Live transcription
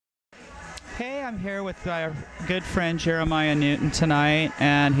Okay, I'm here with our good friend Jeremiah Newton tonight,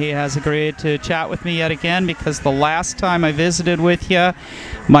 and he has agreed to chat with me yet again because the last time I visited with you,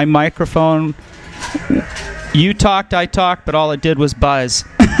 my microphone, you talked, I talked, but all it did was buzz.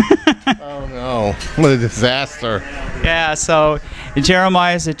 Oh no, what a disaster. Yeah, so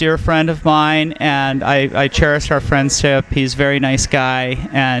Jeremiah is a dear friend of mine, and I cherish our friendship. He's a very nice guy,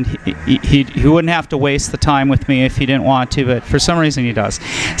 and he wouldn't have to waste the time with me if he didn't want to, but for some reason he does.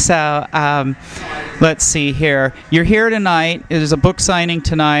 So let's see here. You're here tonight. There's a book signing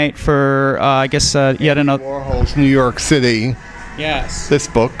tonight for, I guess, yet another... Warhol's New York City. Yes. This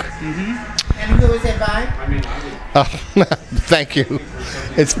book. And who is it by? Thank you.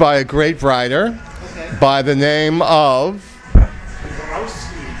 It's by a great writer by the name of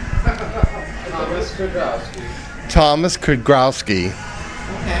Thomas Kudrowski.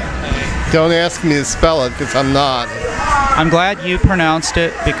 Don't ask me to spell it because I'm not. I'm glad you pronounced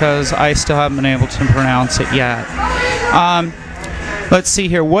it because I still haven't been able to pronounce it yet. Let's see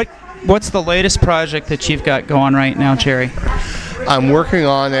here. What's the latest project that you've got going right now, Jerry? I'm working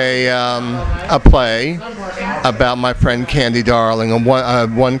on a play about my friend Candy Darling, a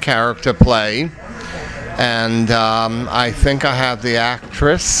one-character play, and I think I have the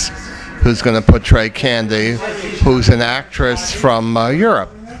actress who's going to portray Candy, who's an actress from Europe,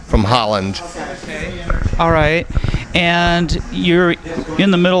 from Holland. All right, and you're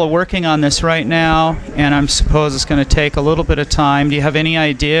in the middle of working on this right now, and I suppose it's going to take a little bit of time. Do you have any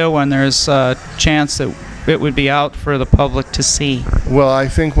idea when there's a chance that it would be out for the public to see? Well, I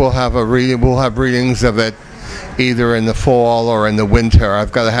think we'll have readings of it either in the fall or in the winter.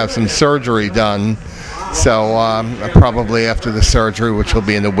 I've got to have some surgery done, so probably after the surgery, which will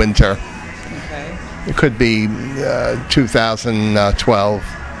be in the winter. Okay. It could be 2012.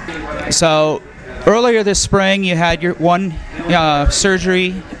 So earlier this spring, you had your one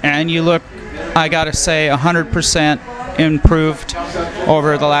surgery, and you look, I gotta say, 100% improved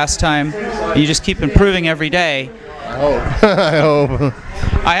over the last time. You just keep improving every day. I hope. I hope.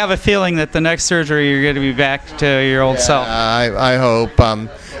 I have a feeling that the next surgery you're going to be back to your old self. I hope.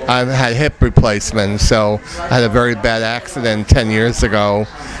 I've had hip replacement, so I had a very bad accident 10 years ago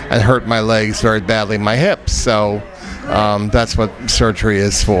and hurt my legs very badly, my hips. So that's what surgery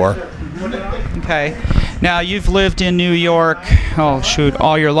is for. Okay. Now, you've lived in New York, oh shoot,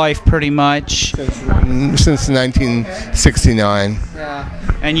 all your life pretty much. Since 1969. Yeah.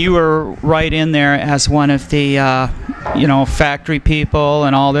 And you were right in there as one of the, factory people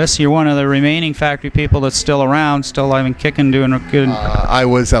and all this. You're one of the remaining factory people that's still around, still alive and kicking, doing good. I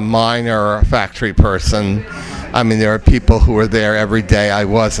was a minor factory person. I mean, there are people who were there every day. I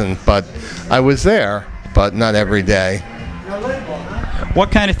wasn't, but I was there, but not every day. What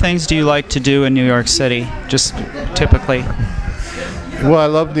kind of things do you like to do in New York City, just typically? Well, I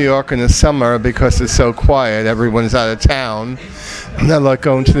love New York in the summer because it's so quiet. Everyone's out of town. And I like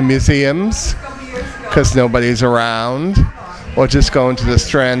going to the museums because nobody's around, or just going to the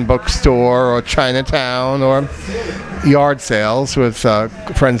Strand bookstore or Chinatown or yard sales with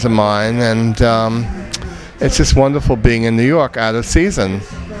friends of mine. And it's just wonderful being in New York out of season.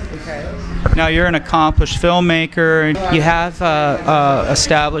 Now, you're an accomplished filmmaker. You have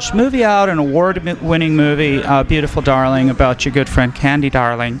established movie out, an award-winning movie, Beautiful Darling, about your good friend Candy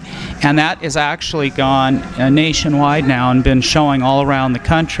Darling. And that is actually gone nationwide now and been showing all around the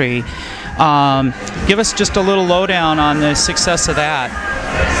country. Give us just a little lowdown on the success of that.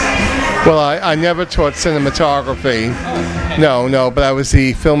 Well, I never taught cinematography. No, but I was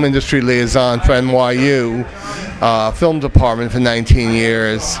the film industry liaison for NYU. Film department for 19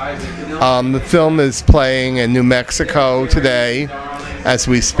 years. The film is playing in New Mexico today as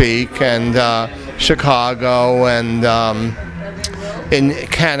we speak, and Chicago, and in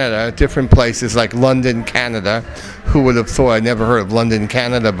Canada, different places like London, Canada. Who would have thought? I'd never heard of London,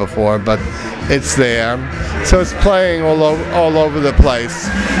 Canada before, but it's there. So it's playing all over the place.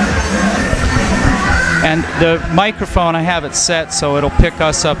 And the microphone, I have it set so it'll pick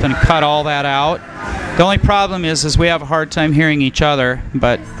us up and cut all that out. The only problem is we have a hard time hearing each other,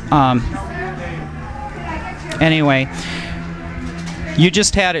 but anyway, you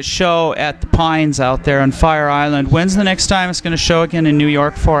just had it show at the Pines out there on Fire Island. When's the next time it's going to show again in New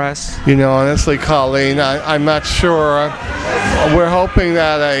York for us? You know, honestly, Colleen, I'm not sure. We're hoping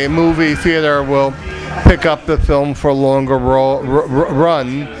that a movie theater will pick up the film for a longer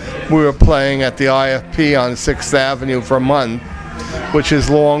run. We were playing at the IFP on 6th Avenue for a month, which is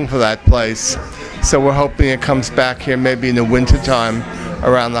long for that place. So we're hoping it comes back here maybe in the wintertime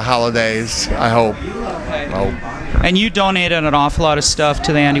around the holidays, I hope. Okay. Oh. And you donated an awful lot of stuff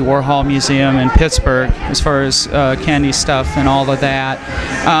to the Andy Warhol Museum in Pittsburgh, as far as candy stuff and all of that.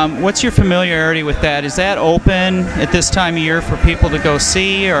 What's your familiarity with that? Is that open at this time of year for people to go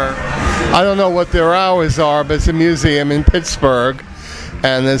see, or? I don't know what their hours are, but it's a museum in Pittsburgh,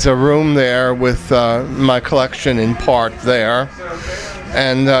 and there's a room there with my collection in part there.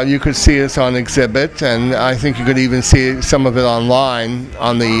 And you could see us on exhibit, and I think you could even see some of it online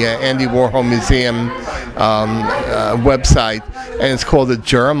on the Andy Warhol Museum website. And it's called the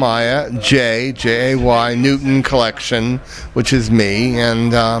Jeremiah J.A.Y. Newton Collection, which is me,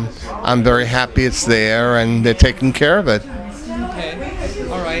 and I'm very happy it's there, and they're taking care of it. Okay.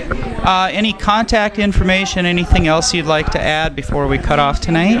 All right. Any contact information, anything else you'd like to add before we cut off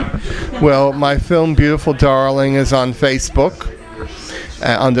tonight? Well, my film Beautiful Darling is on Facebook.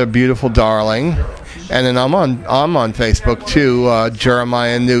 Under Beautiful Darling, and then I'm on Facebook too,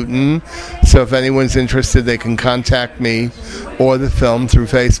 Jeremiah Newton. So if anyone's interested, they can contact me or the film through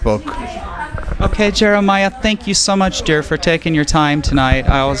Facebook. Okay, Jeremiah, thank you so much, dear, for taking your time tonight.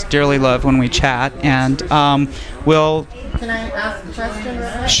 I always dearly love when we chat, and we'll. Can I ask a question,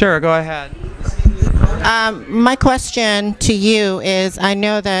 Rebecca? Sure, go ahead. My question to you is, I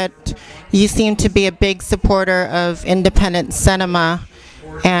know that you seem to be a big supporter of independent cinema.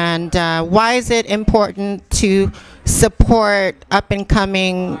 And why is it important to support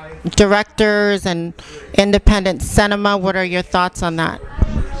up-and-coming directors and independent cinema? What are your thoughts on that?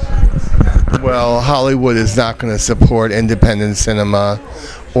 Well, Hollywood is not going to support independent cinema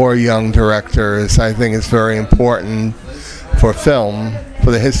or young directors. I think it's very important for film,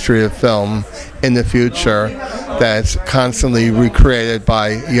 for the history of film in the future, that it's constantly recreated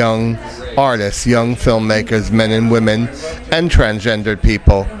by young artists, young filmmakers, men and women, and transgendered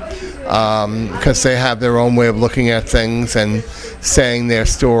people, because they have their own way of looking at things and saying their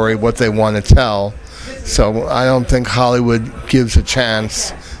story, what they want to tell. So I don't think Hollywood gives a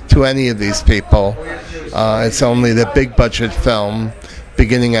chance to any of these people. It's only the big budget film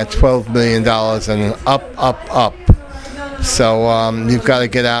beginning at $12 million and up. So you've got to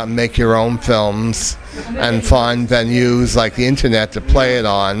get out and make your own films and find venues like the internet to play it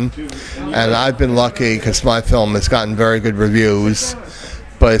on. And I've been lucky because my film has gotten very good reviews,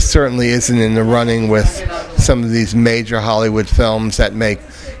 but it certainly isn't in the running with some of these major Hollywood films that make,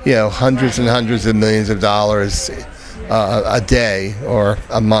 hundreds and hundreds of millions of dollars a day or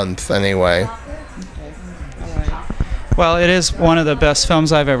a month anyway. Well, it is one of the best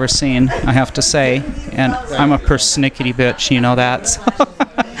films I've ever seen, I have to say, and I'm a persnickety bitch, you know that, so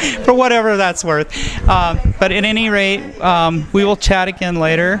for whatever that's worth. But at any rate, we will chat again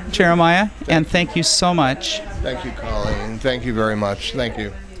later, Jeremiah, and thank you so much. Thank you, Colleen. Thank you very much. Thank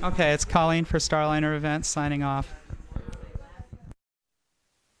you. Okay, it's Colleen for Starliner Events signing off.